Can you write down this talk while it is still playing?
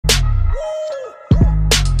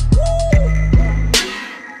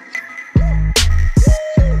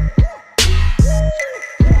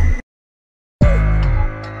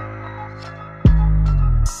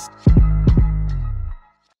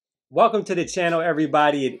Welcome to the channel,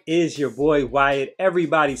 everybody. It is your boy Wyatt,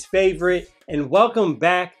 everybody's favorite, and welcome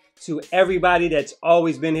back to everybody that's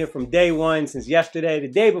always been here from day one, since yesterday, the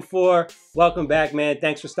day before. Welcome back, man.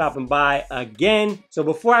 Thanks for stopping by again. So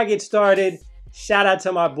before I get started, shout out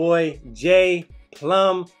to my boy Jay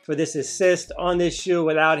Plum for this assist on this shoe.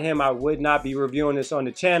 Without him, I would not be reviewing this on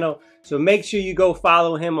the channel. So make sure you go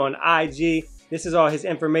follow him on IG. This is all his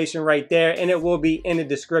information right there, and it will be in the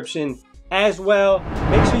description as well.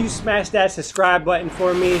 Make sure you smash that subscribe button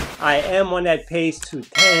for me. I am on that pace to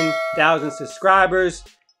 10,000 subscribers.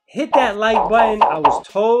 Hit that like button. I was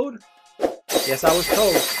told. Yes, I was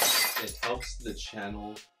told. It helps the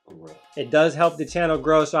channel grow. It does help the channel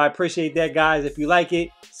grow, so I appreciate that, guys. If you like it,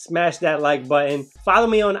 smash that like button. Follow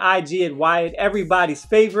me on IG at Wyatt, everybody's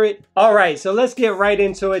favorite. All right, so let's get right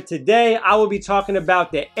into it. Today, I will be talking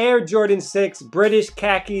about the Air Jordan 6 British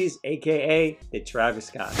Khakis, aka the Travis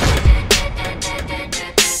Scott.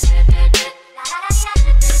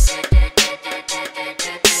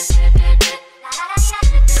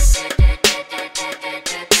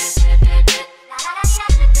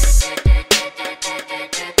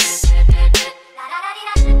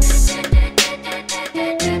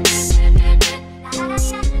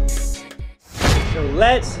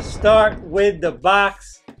 Let's start with the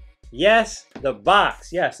box. Yes, the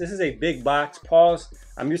box. Yes, this is a big box. Pause.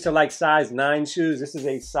 I'm used to like size 9 shoes. This is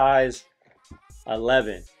a size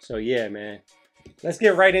 11. So yeah, man. Let's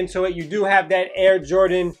get right into it. You do have that Air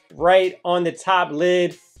Jordan right on the top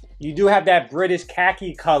lid. You do have that British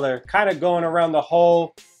khaki color kind of going around the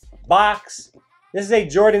whole box. This is a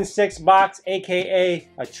Jordan 6 box, aka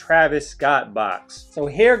a Travis Scott box. So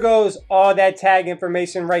here goes all that tag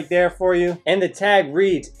information right there for you. And the tag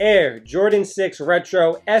reads Air Jordan 6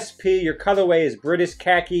 Retro SP. Your colorway is British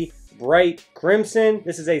Khaki Bright Crimson.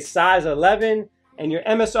 This is a size 11 and your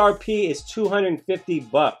MSRP is 250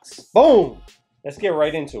 bucks. Boom! Let's get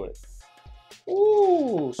right into it.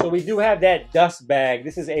 Ooh, so we do have that dust bag.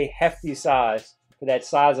 This is a hefty size for that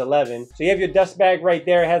size 11. So you have your dust bag right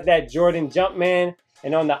there. It has that Jordan Jumpman.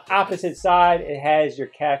 And on the opposite side, it has your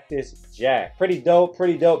Cactus Jack. Pretty dope,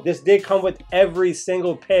 pretty dope. This did come with every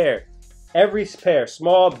single pair. Every pair,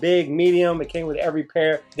 small, big, medium. It came with every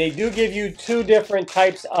pair. They do give you 2 different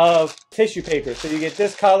types of tissue paper. So you get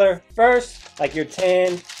this color first, like your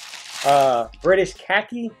tan British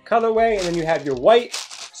khaki colorway. And then you have your white.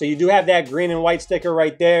 So you do have that green and white sticker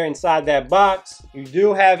right there inside that box. You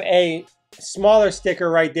do have a smaller sticker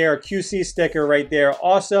right there, a QC sticker right there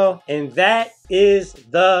also, and that is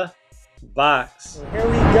the box. So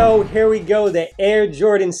here we go, the Air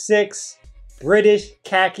Jordan 6 British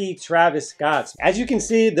Khaki Travis Scott. As you can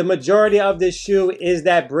see, the majority of this shoe is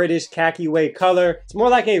that British khaki way color. It's more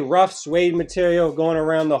like a rough suede material going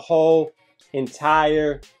around the whole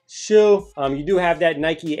entire shoe. You do have that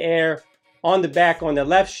Nike Air on the back on the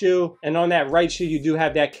left shoe, and on that right shoe you do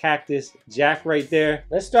have that Cactus Jack right there.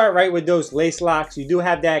 Let's start right with those lace locks. You do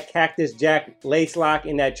have that Cactus Jack lace lock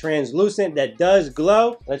in that translucent that does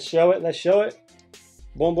glow. Let's show it, let's show it.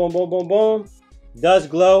 Boom, boom, boom, boom, boom. Does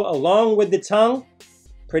glow along with the tongue.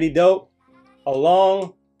 Pretty dope.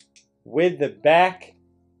 Along with the back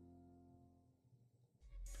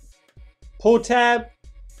pull tab.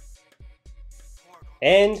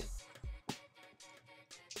 And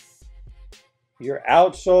your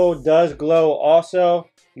outsole does glow also.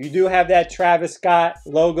 You do have that Travis Scott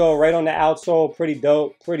logo right on the outsole. Pretty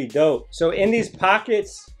dope, pretty dope. So in these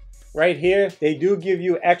pockets right here, they do give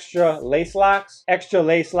you extra lace locks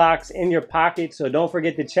in your pocket. So don't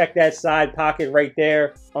forget to check that side pocket right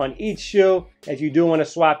there on each shoe as you do want to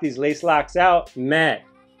swap these lace locks out. Matt,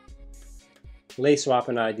 lace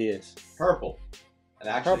swapping ideas. Purple. And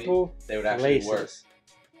actually, purple they would actually laces.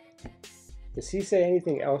 Work. Does he say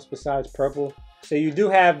anything else besides purple? So you do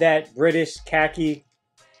have that British khaki,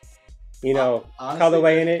 you know, honestly,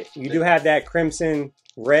 colorway in it. You do have that crimson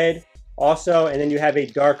red also, and then you have a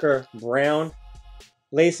darker brown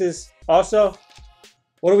laces also.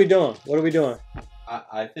 What are we doing? What are we doing?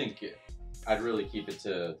 I think I'd really keep it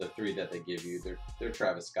to the 3 that they give you. They're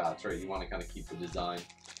Travis Scott's, right? You want to kind of keep the design.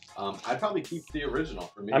 I'd probably keep the original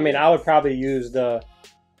for me. I mean, I would probably use the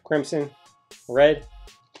crimson red.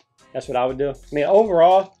 That's what I would do. I mean,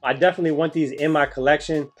 overall, I definitely want these in my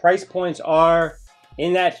collection. Price points are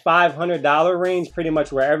in that $500 range, pretty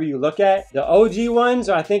much wherever you look at. The OG ones,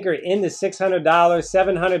 I think, are in the $600,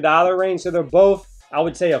 $700 range. So they're both, I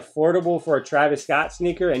would say, affordable for a Travis Scott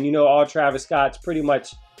sneaker. And you know, all Travis Scotts pretty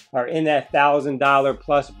much are in that $1,000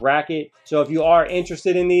 plus bracket. So if you are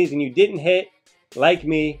interested in these and you didn't hit, like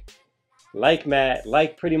me, like Matt,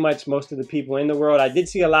 like pretty much most of the people in the world. I did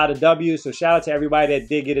see a lot of W's, so shout out to everybody that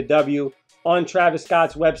did get a W on Travis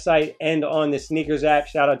Scott's website and on the sneakers app.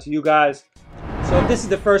 Shout out to you guys. So if this is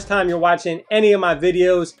the first time you're watching any of my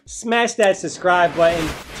videos, smash that subscribe button,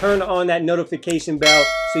 turn on that notification bell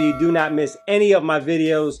so you do not miss any of my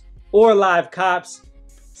videos or live cops.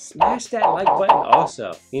 Smash that like button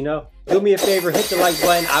also, you know. Do me a favor, hit the like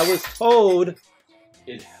button. I was told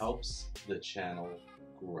it helps the channel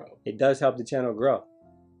grow. It does help the channel grow.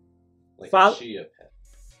 Like a chia pet.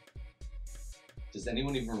 Does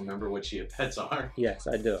anyone even remember what chia pets are? Yes,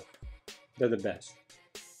 I do. They're the best.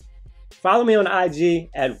 Follow me on IG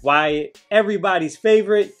at Wyatt, everybody's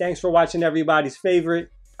favorite. Thanks for watching Everybody's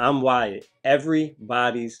Favorite. I'm Wyatt,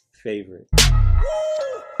 everybody's favorite.